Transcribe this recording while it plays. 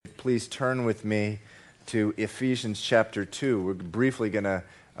please turn with me to Ephesians chapter 2. We're briefly going to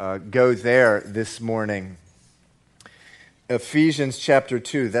go there this morning. Ephesians chapter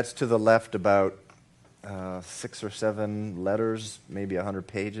 2, that's to the left about 6 or 7 letters, maybe 100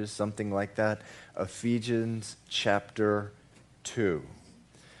 pages, something like that. Ephesians chapter 2.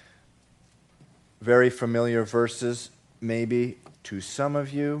 Very familiar verses, maybe, to some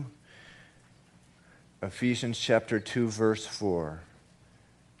of you. Ephesians chapter 2, verse 4.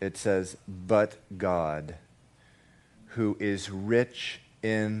 It says, "But God, who is rich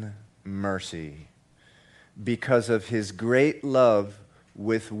in mercy, because of his great love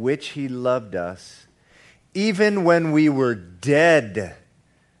with which he loved us, even when we were dead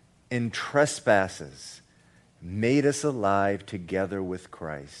in trespasses, made us alive together with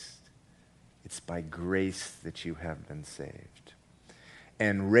Christ. It's by grace that you have been saved.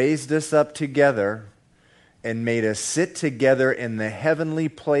 And raised us up together and made us sit together in the heavenly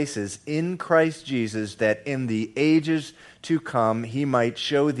places in Christ Jesus, that in the ages to come he might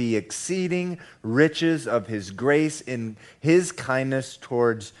show the exceeding riches of his grace in his kindness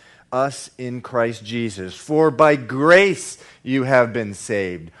towards us in Christ Jesus. For by grace you have been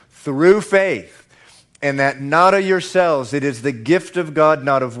saved, through faith, and that not of yourselves. It is the gift of God,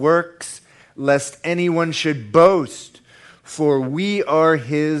 not of works, lest anyone should boast. For we are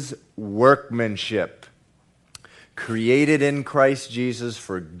his workmanship, created in Christ Jesus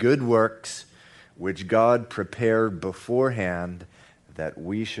for good works, which God prepared beforehand that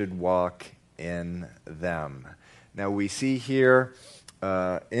we should walk in them." Now we see here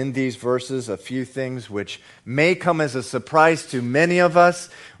in these verses a few things which may come as a surprise to many of us.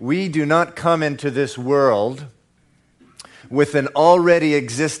 We do not come into this world with an already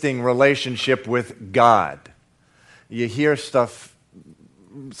existing relationship with God. You hear stuff,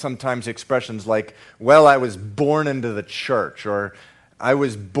 sometimes expressions like, well, I was born into the church, or I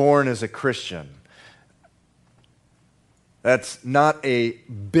was born as a Christian. That's not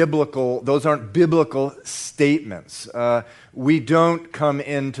those aren't biblical statements. We don't come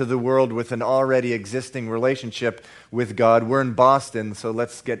into the world with an already existing relationship with God. We're in Boston, so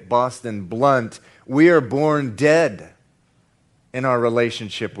let's get Boston blunt. We are born dead in our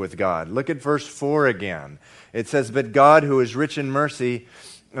relationship with God. Look at verse 4 again. It says, "But God, who is rich in mercy,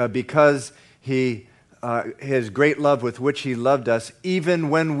 because his great love with which he loved us, even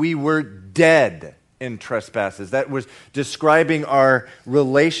when we were dead in trespasses." That was describing our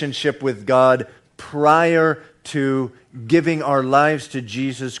relationship with God prior to giving our lives to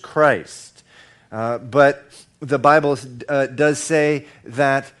Jesus Christ. But the Bible does say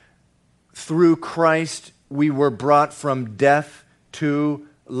that through Christ we were brought from death to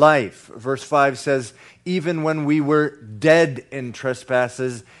life. Verse 5 says, "Even when we were dead in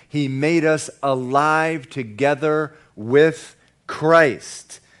trespasses, he made us alive together with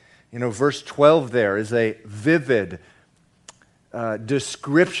Christ." You know, verse 12 there is a vivid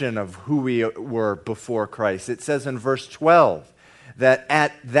description of who we were before Christ. It says in verse 12 that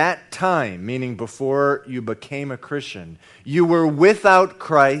at that time, meaning before you became a Christian, you were without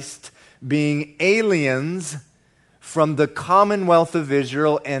Christ, being aliens from the commonwealth of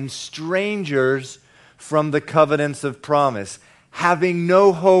Israel and strangers from the covenants of promise, having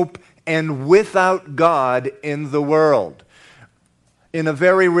no hope and without God in the world. In a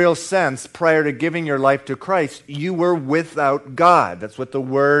very real sense, prior to giving your life to Christ, you were without God. That's what the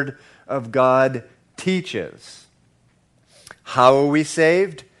Word of God teaches. How are we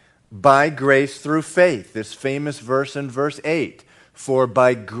saved? By grace through faith. This famous verse in verse 8. "For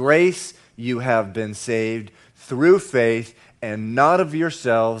by grace you have been saved through faith, and not of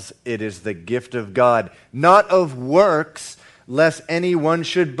yourselves, it is the gift of God, not of works, lest anyone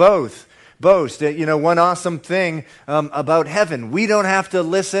should boast." You know, one awesome thing about heaven, we don't have to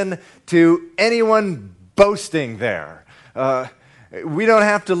listen to anyone boasting there. We don't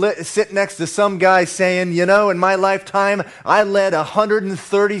have to sit next to some guy saying, you know, in my lifetime, I led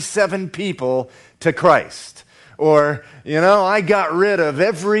 137 people to Christ. Or, you know, I got rid of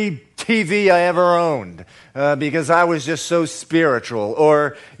every TV I ever owned because I was just so spiritual.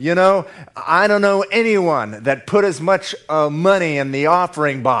 Or, you know, I don't know anyone that put as much money in the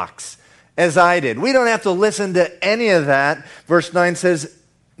offering box as I did. We don't have to listen to any of that. Verse 9 says,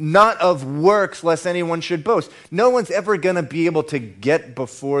 "Not of works, lest anyone should boast." No one's ever going to be able to get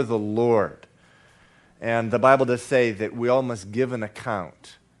before the Lord. And the Bible does say that we all must give an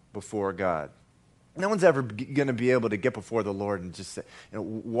account before God. No one's ever going to be able to get before the Lord and just say, you know,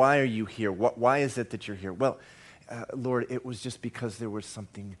 "Why are you here? Why is it that you're here?" Well, Lord, it was just because there was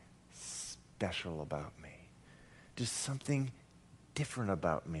something special about me. Just something different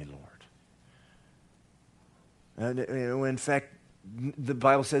about me, Lord. In fact, the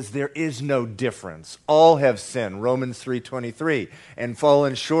Bible says there is no difference. All have sinned, Romans 3:23, and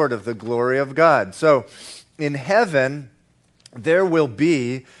fallen short of the glory of God. So in heaven, there will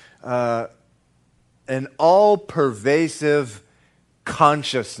be an all-pervasive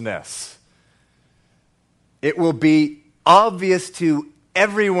consciousness. It will be obvious to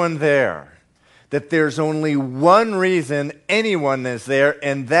everyone there that there's only one reason anyone is there,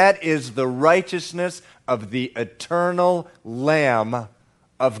 and that is the righteousness of the eternal Lamb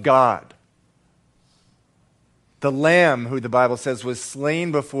of God. The Lamb who the Bible says was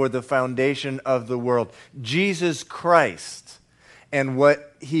slain before the foundation of the world. Jesus Christ and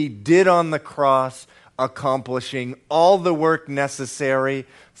what he did on the cross, accomplishing all the work necessary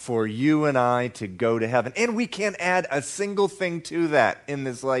for you and I to go to heaven. And we can't add a single thing to that in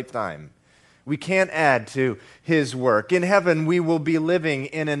this lifetime. We can't add to his work. In heaven, we will be living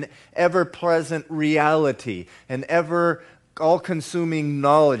in an ever-present reality, an ever all-consuming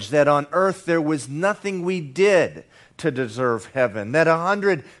knowledge that on earth there was nothing we did to deserve heaven, that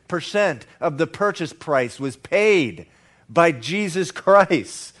 100% of the purchase price was paid by Jesus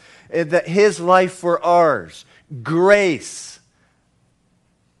Christ, that his life for ours, grace,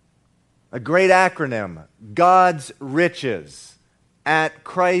 a great acronym, God's riches, at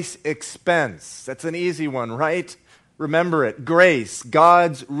Christ's expense. That's an easy one, right? Remember it. Grace,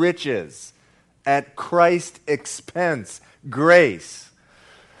 God's riches, at Christ's expense. Grace.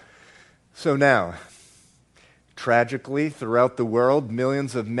 So now, tragically, throughout the world,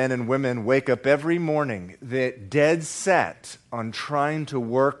 millions of men and women wake up every morning dead set on trying to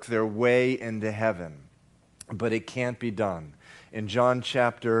work their way into heaven. But it can't be done. In John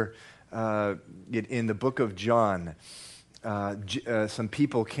chapter, in the book of John, some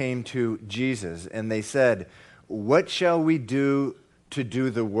people came to Jesus and they said, "What shall we do to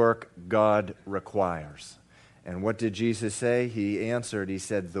do the work God requires?" And what did Jesus say? He answered, he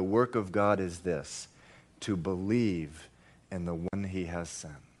said, "The work of God is this, to believe in the one he has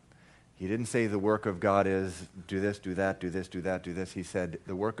sent." He didn't say the work of God is do this, do that, do this, do that, do this. He said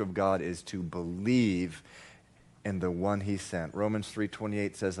the work of God is to believe in the one he sent. Romans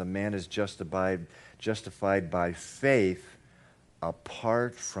 3:28 says a man is justified by faith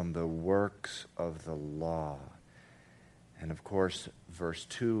apart from the works of the law. And of course, verse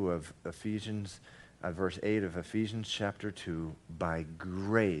 8 of Ephesians chapter 2, by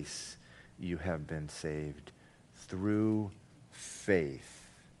grace you have been saved through faith.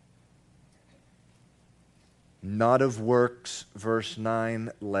 Not of works, verse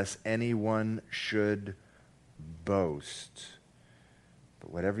 9, lest anyone should boast. But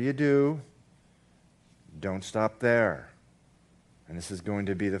whatever you do, don't stop there. And this is going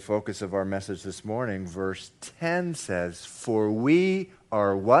to be the focus of our message this morning. Verse 10 says, "For we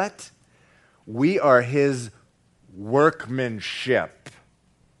are" what? We are his workmanship,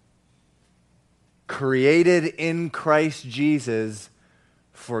 created in Christ Jesus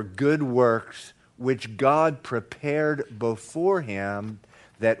for good works, which God prepared beforehand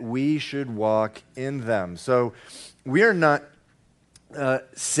that we should walk in them. So we are not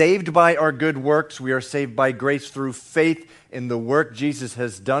saved by our good works. We are saved by grace through faith in the work Jesus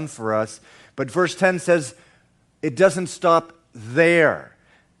has done for us. But verse 10 says it doesn't stop there.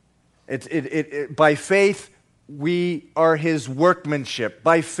 By faith, we are his workmanship.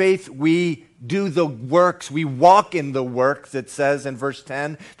 By faith, we do the works. We walk in the works, it says in verse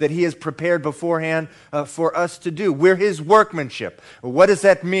 10, that he has prepared beforehand for us to do. We're his workmanship. What does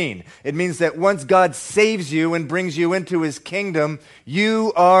that mean? It means that once God saves you and brings you into his kingdom,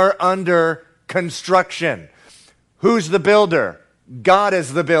 you are under construction. Who's the builder? God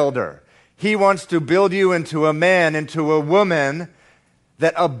is the builder. He wants to build you into a man, into a woman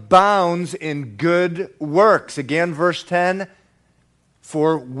that abounds in good works. Again, verse 10,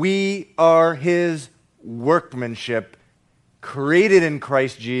 "For we are his workmanship, created in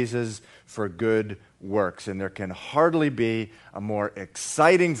Christ Jesus for good works." And there can hardly be a more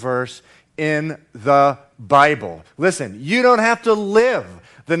exciting verse in the Bible. Listen, you don't have to live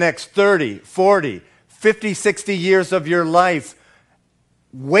the next 30, 40, 50, 60 years of your life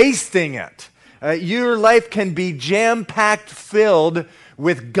wasting it. Your life can be jam-packed filled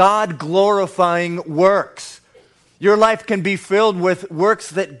with God-glorifying works. Your life can be filled with works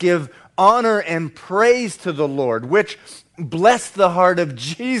that give honor and praise to the Lord, which bless the heart of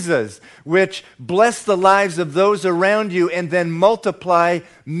Jesus, which bless the lives of those around you, and then multiply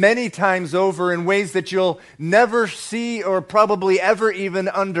many times over in ways that you'll never see or probably ever even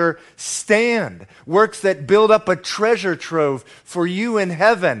understand. Works that build up a treasure trove for you in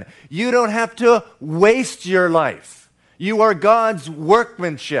heaven. You don't have to waste your life. You are God's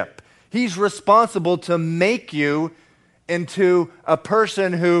workmanship. He's responsible to make you into a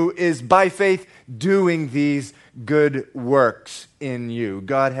person who is by faith doing these good works in you.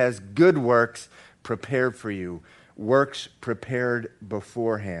 God has good works prepared for you, works prepared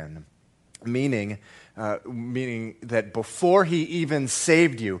beforehand, meaning that before he even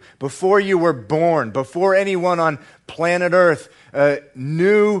saved you, before you were born, before anyone on planet Earth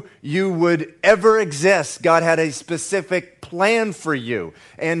knew you would ever exist, God had a specific plan for you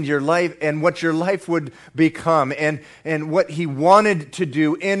and your life and what your life would become and what he wanted to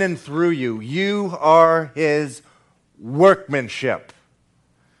do in and through you. You are his workmanship.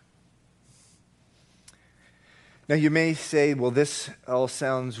 Now you may say, well, this all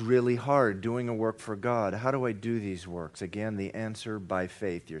sounds really hard, doing a work for God. How do I do these works? Again, the answer, by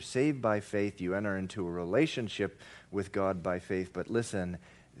faith. You're saved by faith. You enter into a relationship with God by faith. But listen,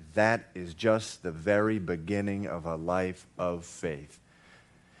 that is just the very beginning of a life of faith.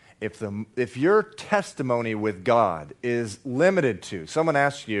 If your testimony with God is limited to, someone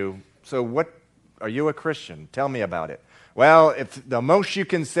asks you, so what, are you a Christian? Tell me about it. Well, if the most you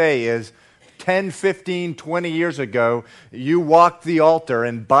can say is, 10, 15, 20 years ago, you walked the altar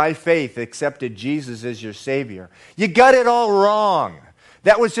and by faith accepted Jesus as your Savior. You got it all wrong.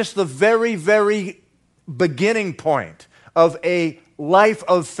 That was just the very, very beginning point of a life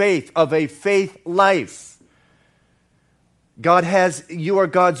of faith, of a faith life. You are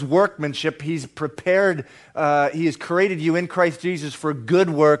God's workmanship. He's prepared, He has created you in Christ Jesus for good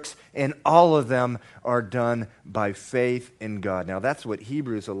works, and all of them are done by faith in God. Now, that's what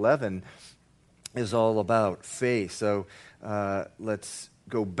Hebrews 11 is all about, faith. So let's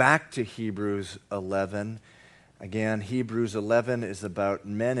go back to Hebrews 11. Again, Hebrews 11 is about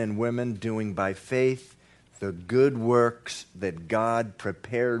men and women doing by faith the good works that God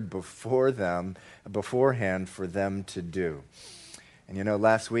prepared beforehand for them to do. And you know,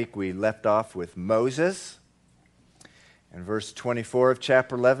 last week we left off with Moses. In verse 24 of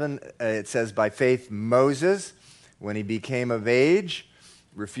chapter 11, it says, by faith Moses, when he became of age,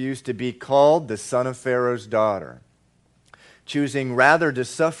 refused to be called the son of Pharaoh's daughter, choosing rather to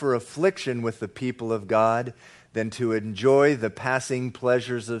suffer affliction with the people of God than to enjoy the passing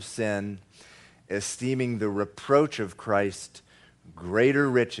pleasures of sin, esteeming the reproach of Christ greater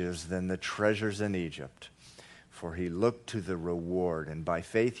riches than the treasures in Egypt. For he looked to the reward, and by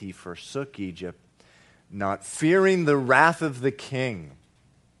faith he forsook Egypt, not fearing the wrath of the king.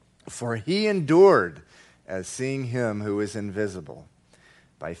 For he endured as seeing him who is invisible.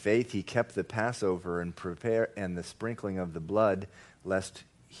 By faith he kept the Passover and the sprinkling of the blood, lest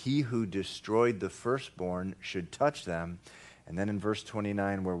he who destroyed the firstborn should touch them. And then in verse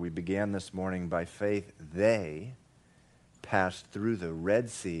 29, where we began this morning, by faith they passed through the Red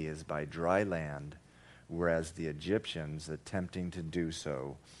Sea as by dry land, whereas the Egyptians, attempting to do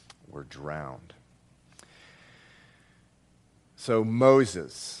so, were drowned. So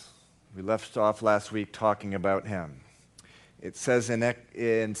Moses, we left off last week talking about him. It says in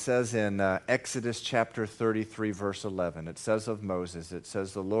Exodus chapter 33, verse 11, it says of Moses, it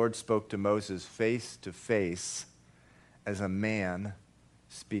says, the Lord spoke to Moses face to face as a man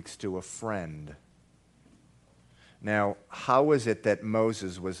speaks to a friend. Now, how is it that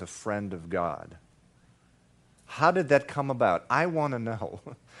Moses was a friend of God? How did that come about? I want to know.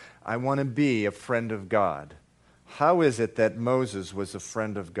 I want to be a friend of God. How is it that Moses was a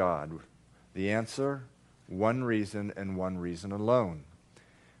friend of God? The answer, one reason and one reason alone.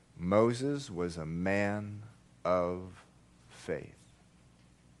 Moses was a man of faith.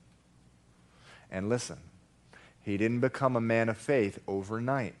 And listen, he didn't become a man of faith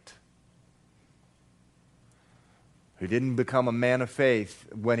overnight. He didn't become a man of faith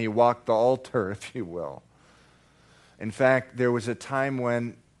when he walked the altar, if you will. In fact, there was a time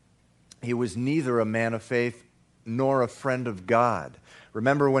when he was neither a man of faith nor a friend of God.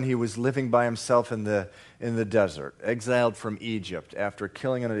 Remember when he was living by himself in the desert, exiled from Egypt after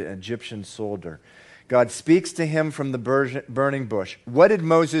killing an Egyptian soldier. God speaks to him from the burning bush. What did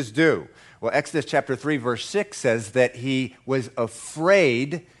Moses do? Well, Exodus chapter 3, verse 6 says that he was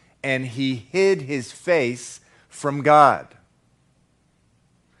afraid and he hid his face from God.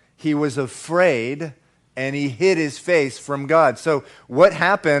 He was afraid and he hid his face from God. So what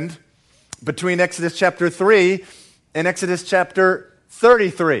happened between Exodus chapter 3 and Exodus chapter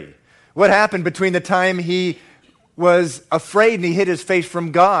 33? What happened between the time he was afraid and he hid his face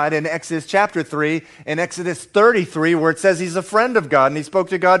from God in Exodus chapter 3 and Exodus 33, where it says he's a friend of God and he spoke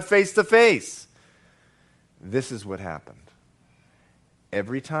to God face to face? This is what happened.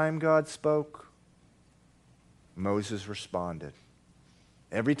 Every time God spoke, Moses responded.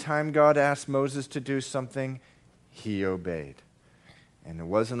 Every time God asked Moses to do something, he obeyed. And it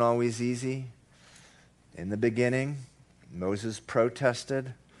wasn't always easy in the beginning. Moses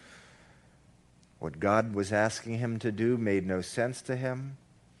protested. What God was asking him to do made no sense to him.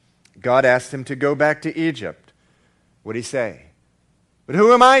 God asked him to go back to Egypt. What did he say? But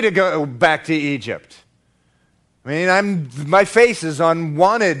who am I to go back to Egypt? I mean, my face is on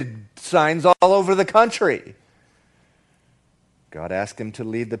wanted signs all over the country. God asked him to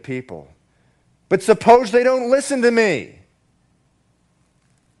lead the people. But suppose they don't listen to me.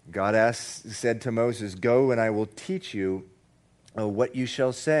 God said to Moses, go and I will teach you what you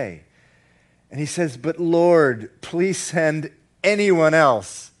shall say. And he says, but Lord, please send anyone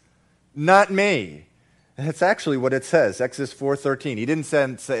else, not me. And that's actually what it says, Exodus 4:13. He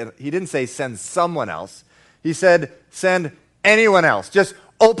didn't say send someone else. He said send anyone else. Just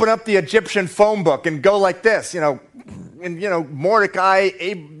open up the Egyptian phone book and go like this, Mordecai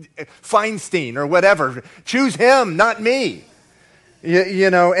Feinstein or whatever. Choose him, not me.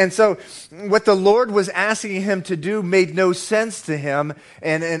 And so what the Lord was asking him to do made no sense to him,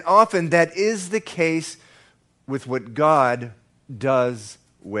 and often that is the case with what God does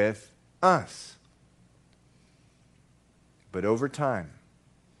with us. But over time,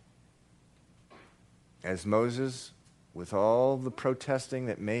 as Moses, with all the protesting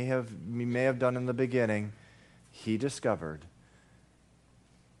that he may have done in the beginning, he discovered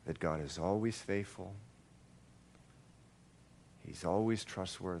that God is always faithful. He's always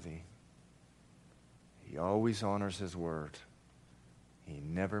trustworthy. He always honors his word. He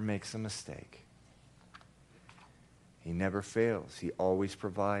never makes a mistake. He never fails. He always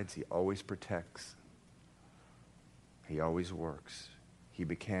provides. He always protects. He always works. He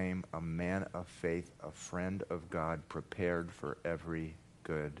became a man of faith, a friend of God, prepared for every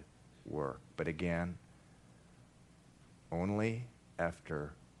good work. But again, only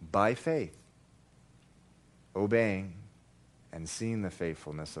after, by faith, obeying and seeing the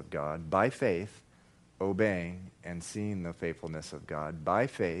faithfulness of God, by faith, obeying and seeing the faithfulness of God, by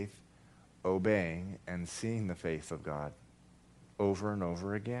faith, obeying and seeing the faith of God over and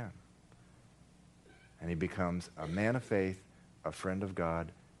over again. And he becomes a man of faith, a friend of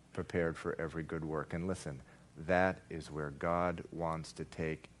God, prepared for every good work. And listen, that is where God wants to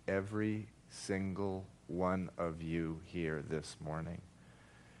take every single one of you here this morning.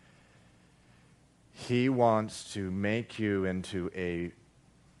 He wants to make you into a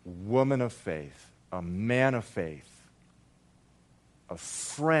woman of faith, a man of faith, a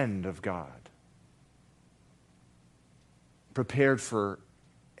friend of God, prepared for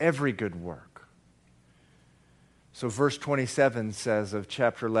every good work. So verse 27 says of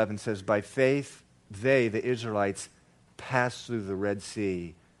chapter 11 says, by faith they, the Israelites, passed through the Red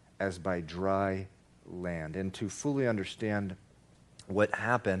Sea as by dry land. And to fully understand what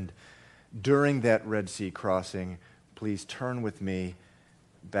happened during that Red Sea crossing, please turn with me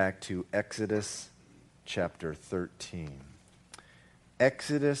back to Exodus chapter 13.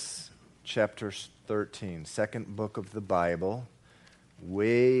 Exodus chapter 13, second book of the Bible,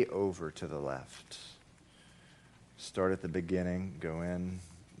 way over to the left. Start at the beginning, go in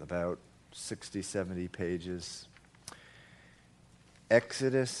about 60, 70 pages.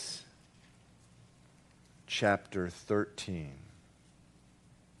 Exodus chapter 13.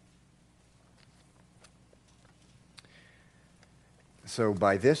 So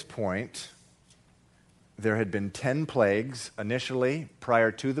by this point, there had been 10 plagues initially.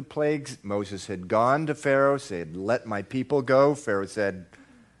 Prior to the plagues, Moses had gone to Pharaoh, said, let my people go. Pharaoh said,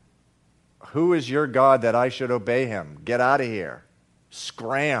 who is your God that I should obey him? Get out of here.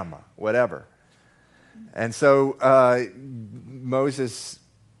 Scram, whatever. And so Moses,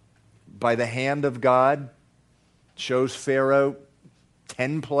 by the hand of God, shows Pharaoh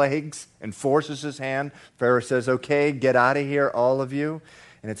 10 plagues and forces his hand. Pharaoh says, okay, get out of here, all of you.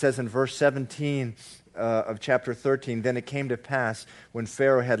 And it says in verse 17 of chapter 13, then it came to pass when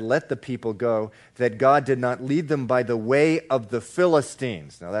Pharaoh had let the people go that God did not lead them by the way of the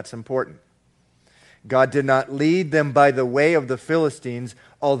Philistines. Now that's important. God did not lead them by the way of the Philistines,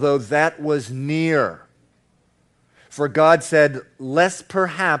 although that was near. For God said, lest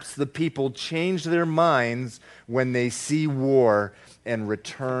perhaps the people change their minds when they see war and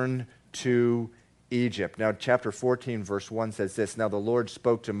return to Egypt. Now, chapter 14, verse 1 says this, now the Lord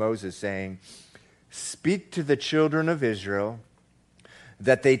spoke to Moses, saying, speak to the children of Israel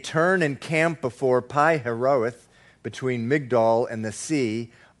that they turn and camp before Pi-hahiroth, between Migdol and the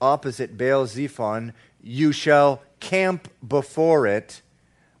sea, opposite Baal-zephon. You shall camp before it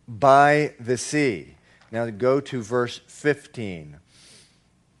by the sea. Now go to verse 15.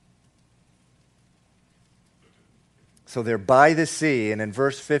 So they're by the sea, and in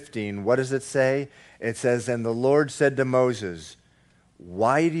verse 15, what does it say? It says, and the Lord said to Moses,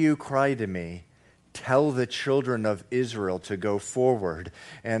 why do you cry to me? tell the children of Israel to go forward.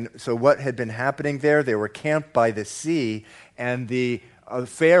 And so what had been happening there, they were camped by the sea, and the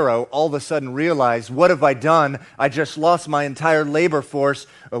Pharaoh all of a sudden realized, what have I done? I just lost my entire labor force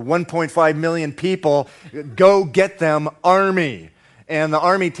of 1.5 million people. Go get them, army. And the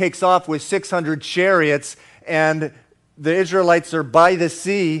army takes off with 600 chariots, and the Israelites are by the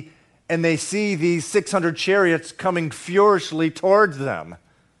sea, and they see these 600 chariots coming furiously towards them.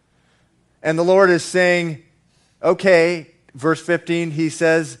 And the Lord is saying, okay, verse 15, he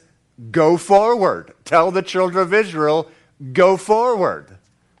says, go forward. Tell the children of Israel, go forward.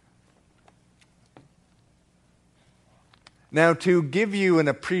 Now, to give you an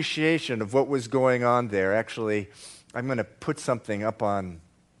appreciation of what was going on there, actually, I'm going to put something up on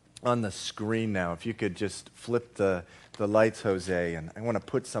the screen now. If you could just flip the lights, Jose, and I want to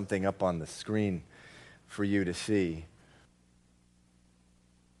put something up on the screen for you to see.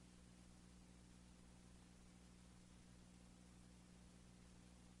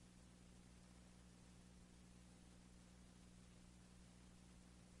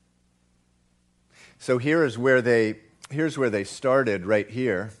 So here's where they started right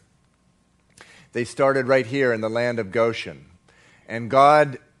here. They started right here in the land of Goshen. And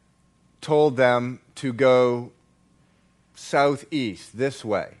God told them to go southeast, this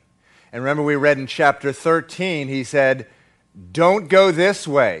way. And remember, we read in chapter 13, he said, don't go this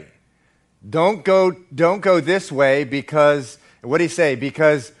way. Don't go this way because, what did he say?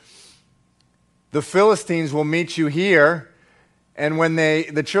 Because the Philistines will meet you here. And when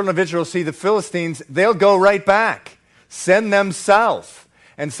the children of Israel see the Philistines, they'll go right back. Send them south.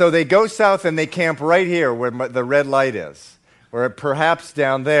 And so they go south and they camp right here where the red light is, or perhaps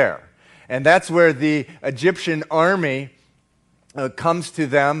down there. And that's where the Egyptian army comes to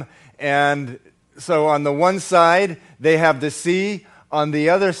them. And so on the one side, they have the sea. On the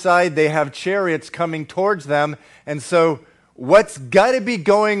other side, they have chariots coming towards them. And so what's got to be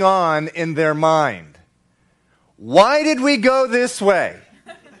going on in their mind? Why did we go this way?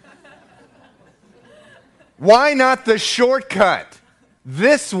 Why not the shortcut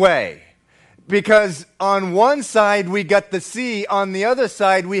this way? Because on one side we got the sea, on the other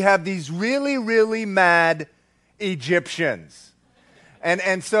side we have these really, really mad Egyptians.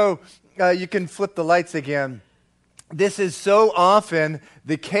 And so you can flip the lights again. This is so often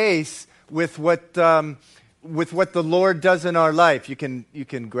the case with what the Lord does in our life. You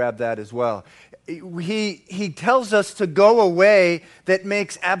can grab that as well. He tells us to go a way that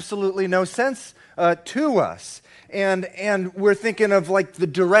makes absolutely no sense to us. And we're thinking of like the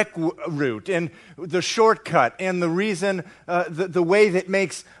direct route and the shortcut and the reason, the way that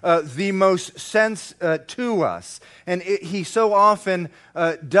makes the most sense to us. And he so often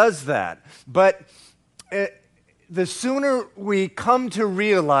does that. But the sooner we come to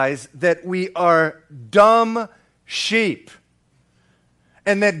realize that we are dumb sheep,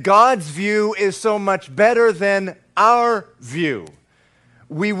 and that God's view is so much better than our view,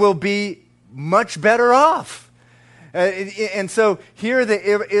 we will be much better off. And so here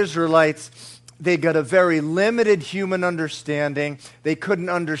the Israelites, they got a very limited human understanding. They couldn't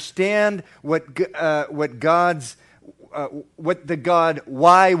understand what the God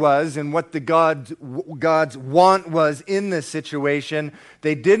why was and what the God's want was in this situation.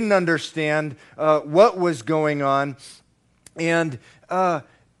 They didn't understand what was going on. And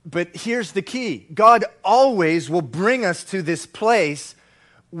but here's the key. God always will bring us to this place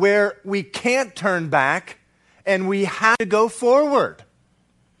where we can't turn back and we have to go forward.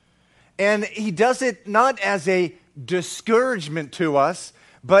 And he does it not as a discouragement to us,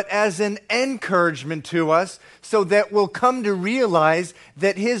 but as an encouragement to us, so that we'll come to realize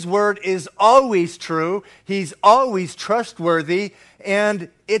that his word is always true, he's always trustworthy, and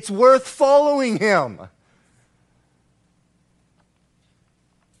it's worth following him.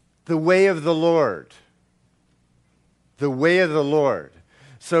 The way of the Lord. The way of the Lord.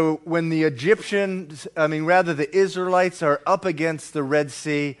 So when the the Israelites are up against the Red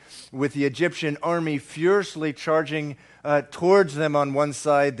Sea with the Egyptian army furiously charging towards them on one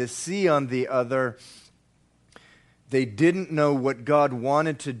side, the sea on the other, they didn't know what God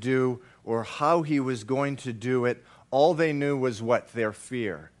wanted to do or how he was going to do it. All they knew was what? Their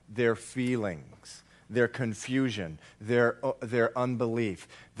fear, their feelings, their confusion, their unbelief,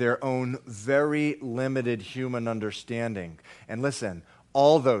 their own very limited human understanding. And listen,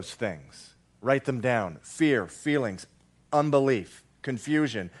 all those things, write them down: fear, feelings, unbelief,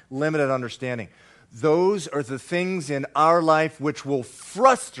 confusion, limited understanding. Those are the things in our life which will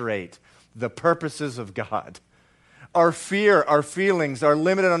frustrate the purposes of God. Our fear, our feelings, our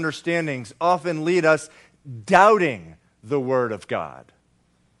limited understandings often lead us doubting the Word of God.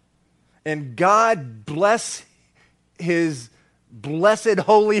 And God bless his blessed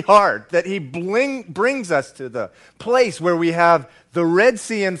holy heart that he brings us to the place where we have the Red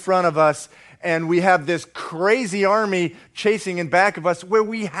Sea in front of us and we have this crazy army chasing in back of us, where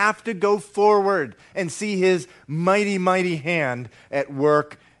we have to go forward and see his mighty, mighty hand at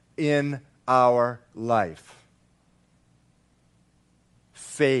work in our life.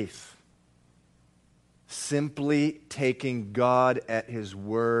 Faith. Simply taking God at his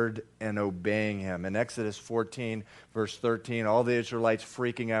word and obeying him. In Exodus 14, verse 13, all the Israelites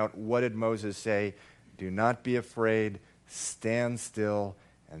freaking out. What did Moses say? Do not be afraid. Stand still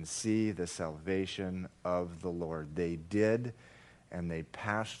and see the salvation of the Lord. They did, and they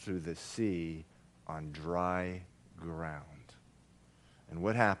passed through the sea on dry ground. And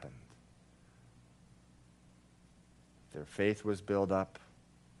what happened? Their faith was built up.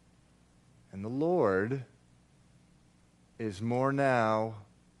 And the Lord is more now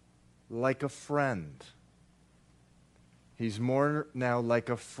like a friend. He's more now like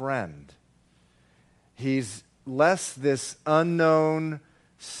a friend. He's less this unknown,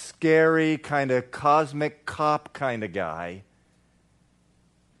 scary, kind of cosmic cop kind of guy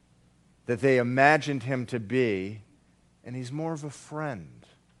that they imagined him to be, and he's more of a friend.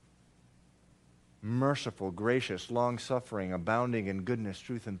 Merciful, gracious, long-suffering, abounding in goodness,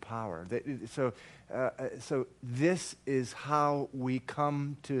 truth, and power. So this is how we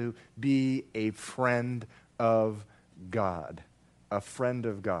come to be a friend of God. A friend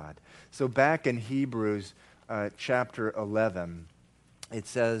of God. So back in Hebrews chapter 11, it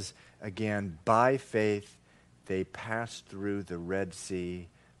says again, by faith they passed through the Red Sea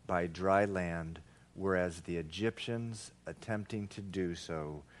by dry land, whereas the Egyptians, attempting to do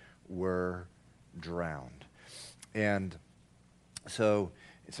so, were drowned. And so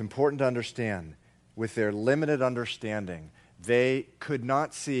it's important to understand, with their limited understanding, they could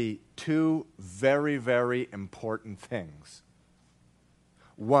not see two very, very important things.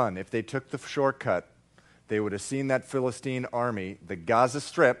 One, if they took the shortcut, they would have seen that Philistine army, the Gaza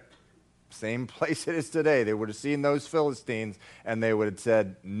Strip, same place it is today. They would have seen those Philistines, and they would have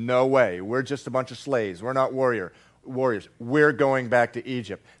said, no way, we're just a bunch of slaves. We're not warriors. We're going back to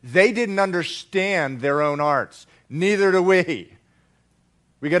Egypt. They didn't understand their own hearts. Neither do we.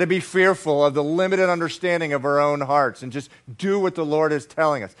 We got to be fearful of the limited understanding of our own hearts and just do what the Lord is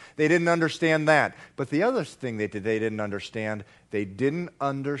telling us. They didn't understand that. But the other thing they didn't understand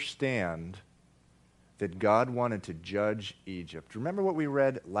that God wanted to judge Egypt. Remember what we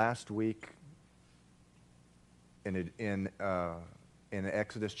read last week in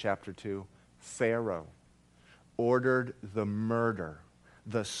Exodus chapter 2? Pharaoh ordered the murder,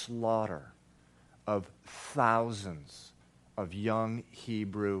 the slaughter of thousands of young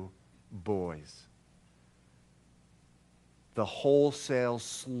Hebrew boys. The wholesale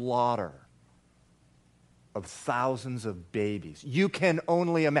slaughter of thousands of babies. You can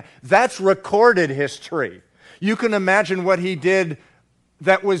only imagine. That's recorded history. You can imagine what he did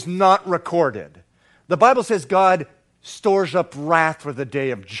that was not recorded. The Bible says God stores up wrath for the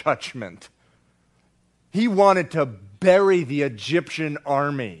day of judgment. He wanted to bury the Egyptian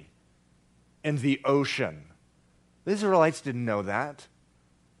army in the ocean. The Israelites didn't know that.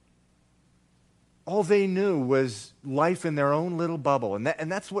 All they knew was life in their own little bubble, and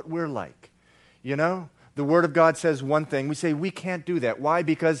that's what we're like. You know? The Word of God says one thing. We say we can't do that. Why?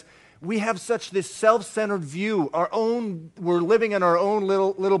 Because we have such this self-centered view. We're living in our own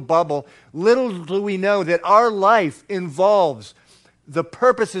little bubble. Little do we know that our life involves the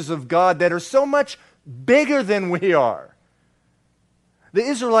purposes of God that are so much bigger than we are. The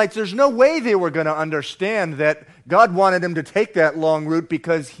Israelites, there's no way they were going to understand that God wanted them to take that long route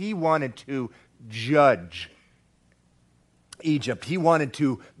because he wanted to judge Egypt. He wanted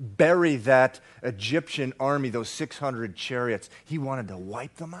to bury that Egyptian army, those 600 chariots. He wanted to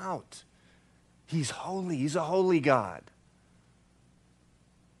wipe them out. He's holy. He's a holy God.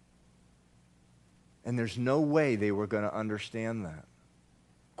 And there's no way they were going to understand that.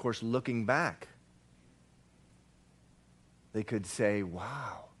 Of course, looking back, they could say,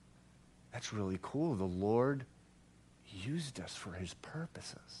 wow, that's really cool. The Lord used us for his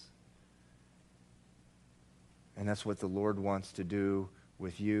purposes. And that's what the Lord wants to do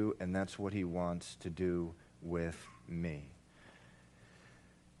with you, and that's what he wants to do with me.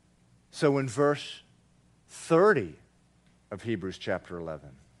 So in verse 30 of Hebrews chapter 11,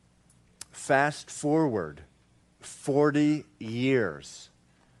 fast forward 40 years.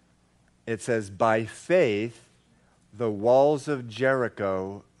 It says, by faith, the walls of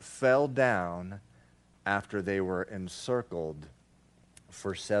Jericho fell down after they were encircled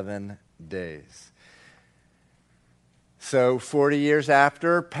for 7 days. So 40 years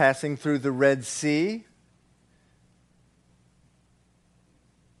after passing through the Red Sea,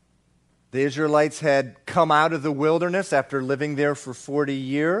 the Israelites had come out of the wilderness after living there for 40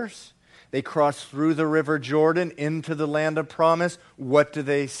 years. They crossed through the River Jordan into the land of promise. What do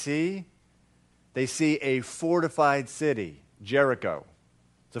they see? They see a fortified city, Jericho.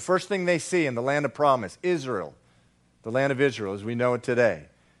 It's the first thing they see in the land of promise, Israel, the land of Israel as we know it today.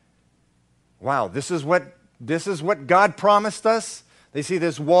 Wow, this is what God promised us? They see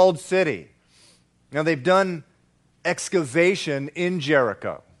this walled city. Now they've done excavation in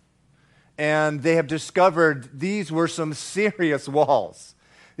Jericho, and they have discovered these were some serious walls.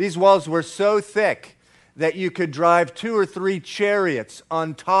 These walls were so thick that you could drive 2 or 3 chariots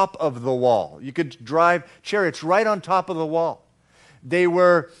on top of the wall. You could drive chariots right on top of the wall. They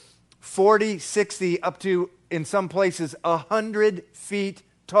were 40, 60, up to, in some places, 100 feet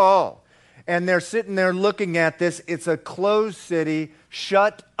tall. And they're sitting there looking at this. It's a closed city,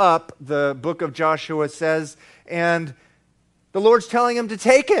 shut up, the book of Joshua says. And the Lord's telling them to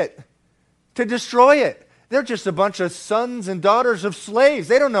take it, to destroy it. They're just a bunch of sons and daughters of slaves.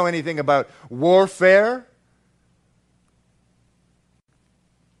 They don't know anything about warfare.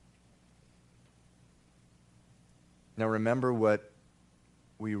 Now remember what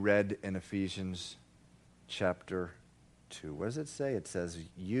we read in Ephesians chapter 2. What does it say? It says,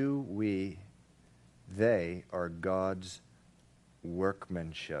 you, we, they are God's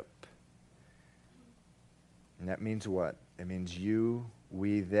workmanship. And that means what? It means you,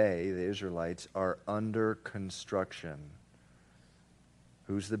 we, they, the Israelites, are under construction.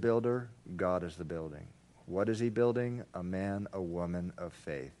 Who's the builder? God is the building. What is he building? A man, a woman of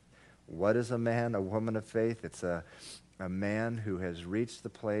faith. What is a man, a woman of faith? It's a man who has reached the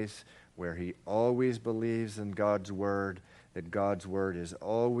place where he always believes in God's word, that God's word is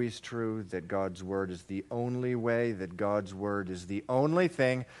always true, that God's word is the only way, that God's word is the only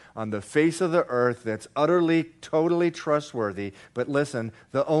thing on the face of the earth that's utterly, totally trustworthy. But listen,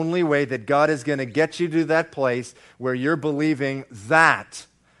 the only way that God is going to get you to that place where you're believing that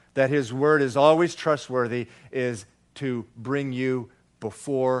his word is always trustworthy is to bring you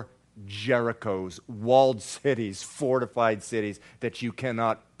before Jericho's, walled cities, fortified cities that you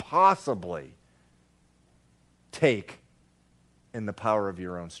cannot possibly take in the power of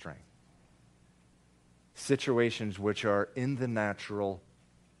your own strength. Situations which are in the natural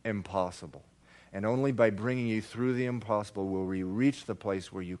impossible. And only by bringing you through the impossible will we reach the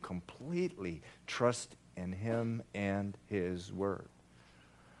place where you completely trust in him and his word.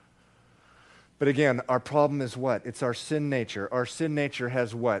 But again, our problem is what? It's our sin nature. Our sin nature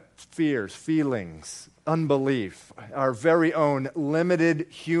has what? Fears, feelings, unbelief, our very own limited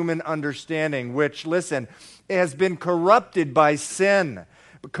human understanding, which, listen, has been corrupted by sin,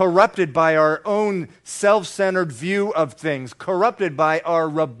 corrupted by our own self-centered view of things, corrupted by our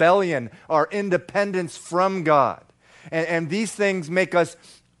rebellion, our independence from God. And these things make us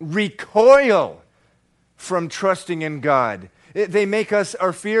recoil from trusting in God. They make us,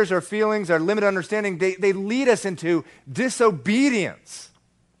 our fears, our feelings, our limited understanding, they lead us into disobedience.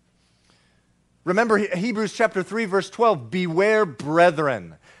 Remember Hebrews chapter 3, verse 12, beware,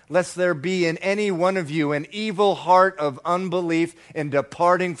 brethren, lest there be in any one of you an evil heart of unbelief in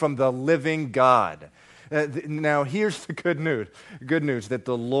departing from the living God. Now, here's the good news. Good news that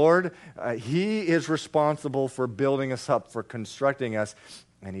the Lord, he is responsible for building us up, for constructing us,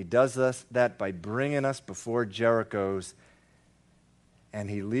 and he does that by bringing us before Jericho's. And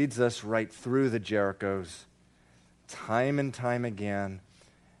he leads us right through the Jerichos time and time again,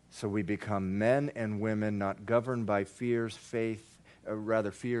 so we become men and women not governed by fears, fears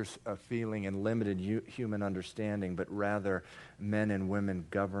of feeling and limited human understanding, but rather men and women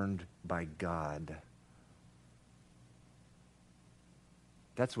governed by God.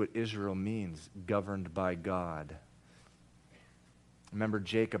 That's what Israel means, governed by God. Remember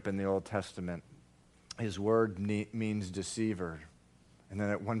Jacob in the Old Testament. His word means deceiver. And then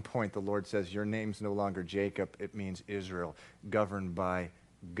at one point the Lord says, your name's no longer Jacob, it means Israel, governed by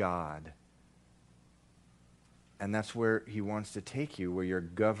God. And that's where he wants to take you, where you're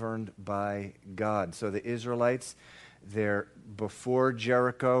governed by God. So the Israelites, they're before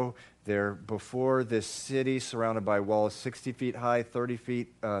Jericho, they're before this city surrounded by walls 60 feet high, 30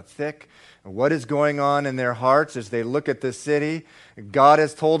 feet thick. And what is going on in their hearts as they look at this city? God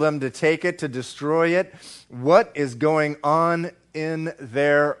has told them to take it, to destroy it. What is going on in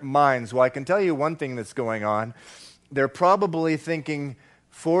their minds? Well, I can tell you one thing that's going on. They're probably thinking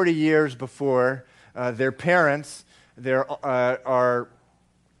 40 years before their parents are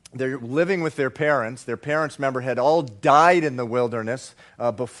they're living with their parents. Their parents, remember, had all died in the wilderness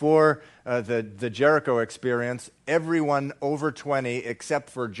before the Jericho experience. Everyone over 20, except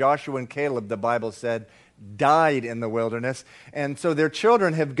for Joshua and Caleb, the Bible said, died in the wilderness. And so their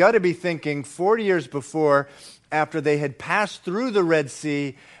children have got to be thinking 40 years before, after they had passed through the Red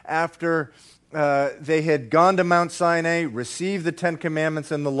Sea, after they had gone to Mount Sinai, received the Ten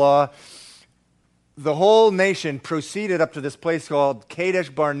Commandments and the law, the whole nation proceeded up to this place called Kadesh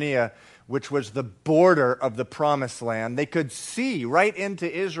Barnea, which was the border of the Promised Land. They could see right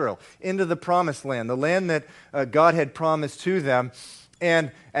into Israel, into the Promised Land, the land that God had promised to them.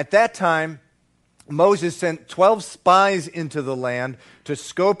 And at that time, Moses sent 12 spies into the land to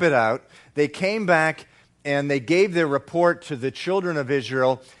scope it out. They came back and they gave their report to the children of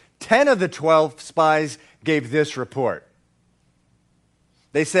Israel. 10 of the 12 spies gave this report.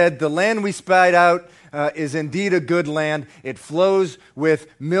 They said, the land we spied out is indeed a good land. It flows with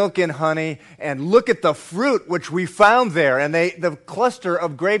milk and honey. And look at the fruit which we found there. And the cluster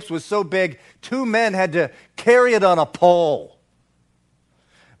of grapes was so big, 2 men had to carry it on a pole.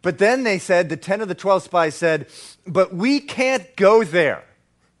 But then they said, the 10 of the 12 spies said, but we can't go there.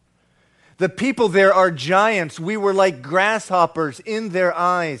 The people there are giants. We were like grasshoppers in their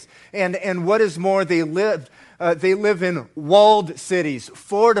eyes. And what is more, they live in walled cities,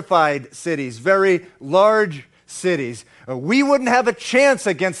 fortified cities, very large cities. We wouldn't have a chance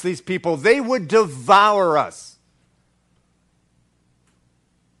against these people. They would devour us.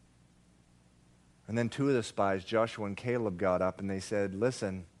 And then 2 of the spies, Joshua and Caleb, got up and they said,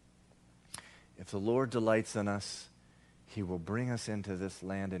 listen, if the Lord delights in us, He will bring us into this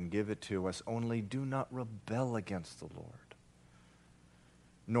land and give it to us. Only do not rebel against the Lord,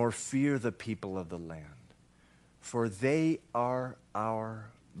 nor fear the people of the land. For they are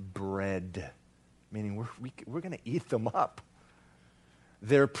our bread, meaning we're going to eat them up.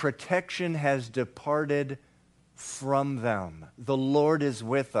 Their protection has departed from them. The Lord is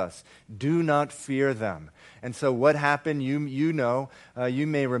with us. Do not fear them. And so what happened, you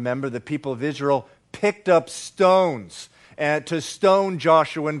may remember, the people of Israel picked up stones to stone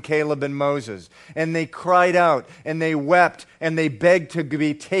Joshua and Caleb and Moses. And they cried out, and they wept, and they begged to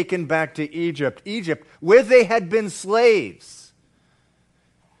be taken back to Egypt, where they had been slaves.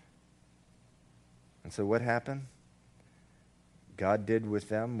 And so what happened? God did with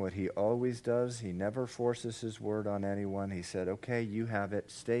them what He always does. He never forces His word on anyone. He said, okay, you have it.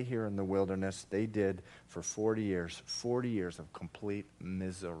 Stay here in the wilderness. They did for 40 years of complete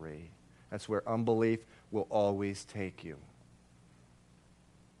misery. That's where unbelief will always take you.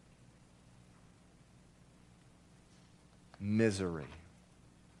 Misery.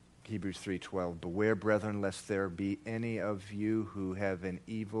 Hebrews 3:12, beware, brethren, lest there be any of you who have an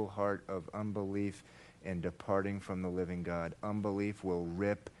evil heart of unbelief and departing from the living God. Unbelief will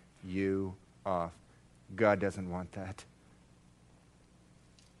rip you off. God doesn't want that.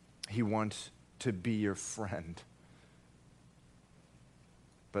 He wants to be your friend.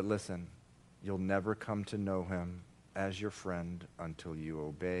 But listen, you'll never come to know Him as your friend until you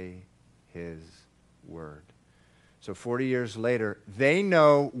obey His word. So 40 years later, they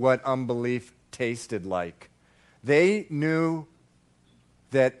know what unbelief tasted like. They knew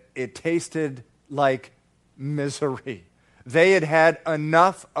that it tasted like misery. They had had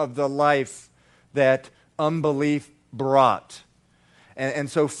enough of the life that unbelief brought. And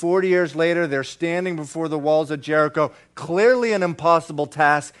so 40 years later, they're standing before the walls of Jericho. Clearly an impossible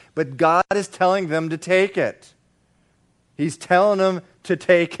task, but God is telling them to take it. He's telling them to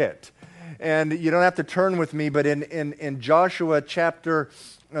take it. And you don't have to turn with me, but in Joshua chapter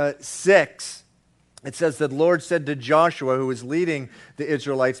 6, it says that the Lord said to Joshua, who was leading the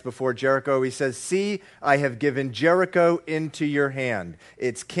Israelites before Jericho, He says, see, I have given Jericho into your hand,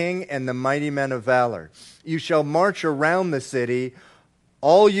 its king and the mighty men of valor. You shall march around the city,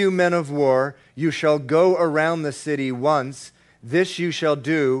 all you men of war. You shall go around the city once. This you shall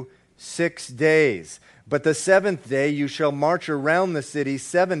do 6 days. But the 7th day you shall march around the city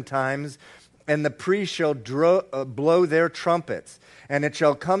 7 times, and the priests shall blow their trumpets. And it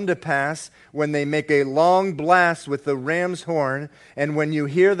shall come to pass, when they make a long blast with the ram's horn, and when you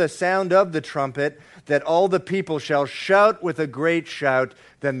hear the sound of the trumpet, that all the people shall shout with a great shout.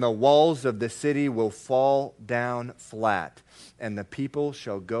 Then the walls of the city will fall down flat, and the people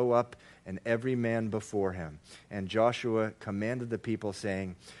shall go up, and every man before him. And Joshua commanded the people,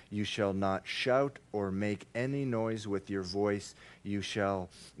 saying, you shall not shout or make any noise with your voice,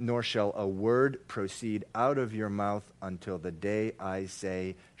 nor shall a word proceed out of your mouth until the day I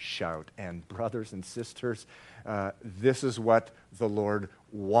say shout. And brothers and sisters, this is what the Lord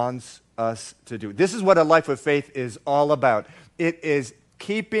wants us to do. This is what a life of faith is all about. It is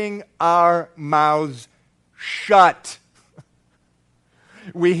keeping our mouths shut.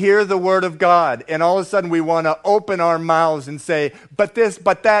 We hear the word of God, and all of a sudden we want to open our mouths and say, but this,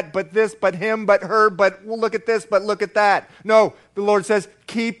 but that, but this, but him, but her, but well, look at this, but look at that. No, the Lord says,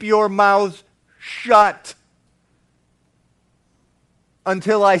 keep your mouths shut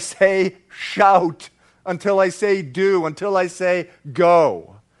until I say shout, until I say do, until I say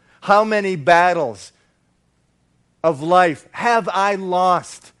go. How many battles of life have I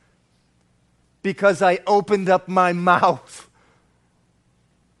lost because I opened up my mouth?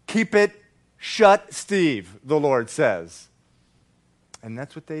 Keep it shut, Steve, the Lord says. And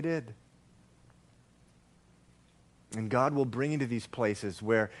that's what they did. And God will bring you to these places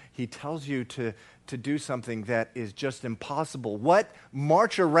where he tells you to do something that is just impossible. What?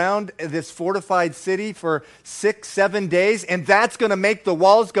 March around this fortified city for 6-7 days, and that's going to make the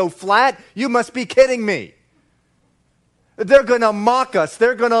walls go flat? You must be kidding me. They're going to mock us.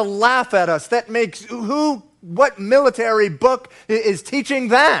 They're going to laugh at us. That makes what military book is teaching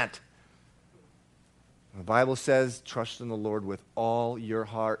that? The Bible says, trust in the Lord with all your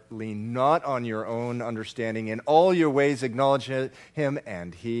heart. Lean not on your own understanding. In all your ways acknowledge him,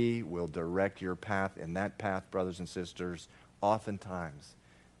 and he will direct your path. And that path, brothers and sisters, oftentimes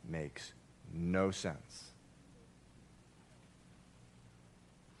makes no sense.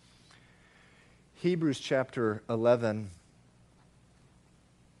 Hebrews chapter 11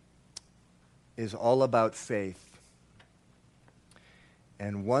 is all about faith.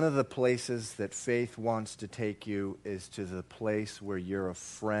 And one of the places that faith wants to take you is to the place where you're a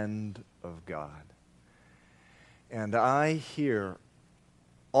friend of God. And I hear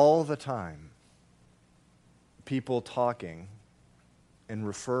all the time people talking and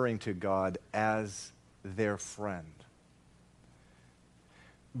referring to God as their friend.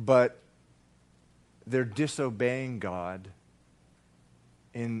 But they're disobeying God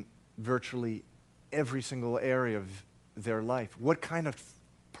in virtually every single area of their life. What kind of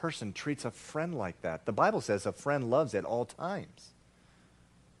person treats a friend like that? The Bible says a friend loves at all times.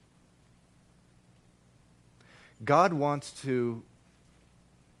 God wants to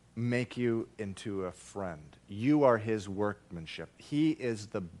make you into a friend. You are his workmanship. He is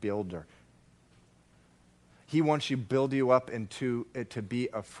the builder. He wants you to build you up into to be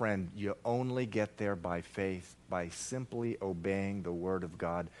a friend. You only get there by faith, by simply obeying the word of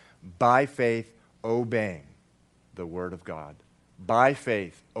God. By faith, obeying the word of God. By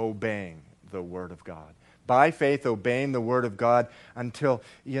faith, obeying the word of God. By faith, obeying the word of God until,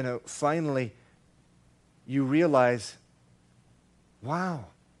 finally you realize, wow,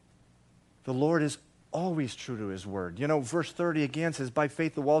 the Lord is always true to his word. Verse 30 again says, by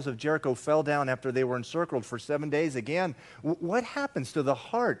faith the walls of Jericho fell down after they were encircled for 7 days. Again, what happens to the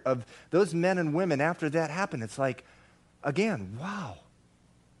heart of those men and women after that happened? It's like, again, wow,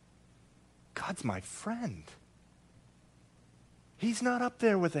 God's my friend. He's not up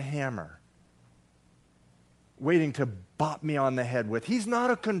there with a hammer waiting to bop me on the head with. He's not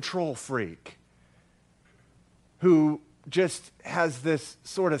a control freak who just has this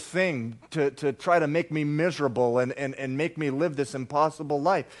sort of thing to try to make me miserable and make me live this impossible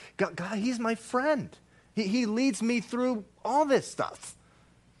life. God, he's my friend. He leads me through all this stuff.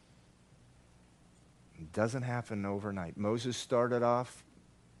 It doesn't happen overnight. Moses started off,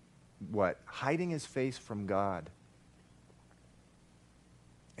 hiding his face from God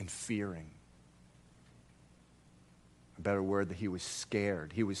and fearing. A better word, that he was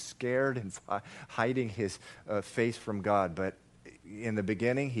scared. He was scared and hiding his face from God. But in the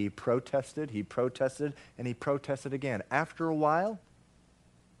beginning, he protested, and he protested again. After a while,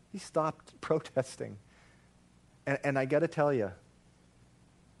 he stopped protesting. And I got to tell you,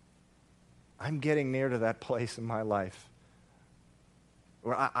 I'm getting near to that place in my life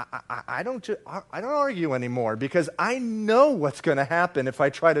where I don't argue anymore, because I know what's going to happen if I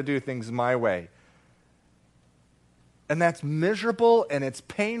try to do things my way. And that's miserable, and it's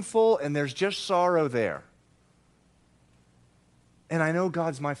painful, and there's just sorrow there. And I know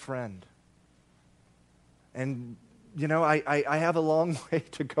God's my friend. And, I have a long way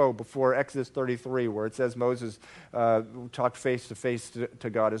to go before Exodus 33, where it says Moses talked face to face to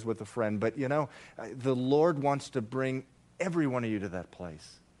God as with a friend. But, the Lord wants to bring every one of you to that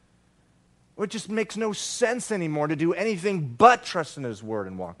place. It just makes no sense anymore to do anything but trust in his word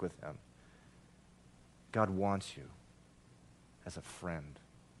and walk with him. God wants you as a friend.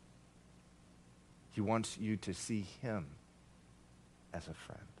 He wants you to see him as a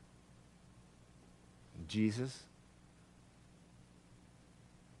friend. Jesus,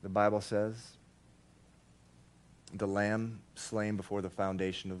 the Bible says, the Lamb slain before the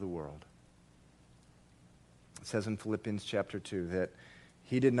foundation of the world. It says in Philippians chapter 2 that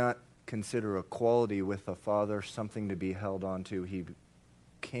He did not consider equality with the Father something to be held on to. He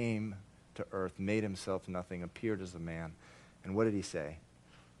came to earth, made himself nothing, appeared as a man. And what did he say?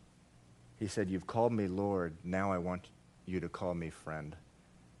 He said, "You've called me Lord, now I want you to call me friend."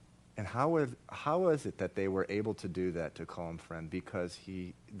 And how is it that they were able to do that, to call him friend? Because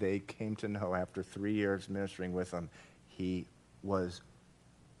they came to know after 3 years ministering with him, he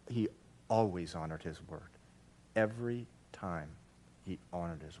always honored his word. Every time he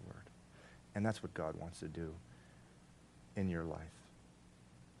honored his word. And that's what God wants to do in your life.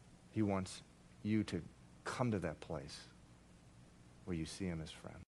 He wants you to come to that place where you see him as friend.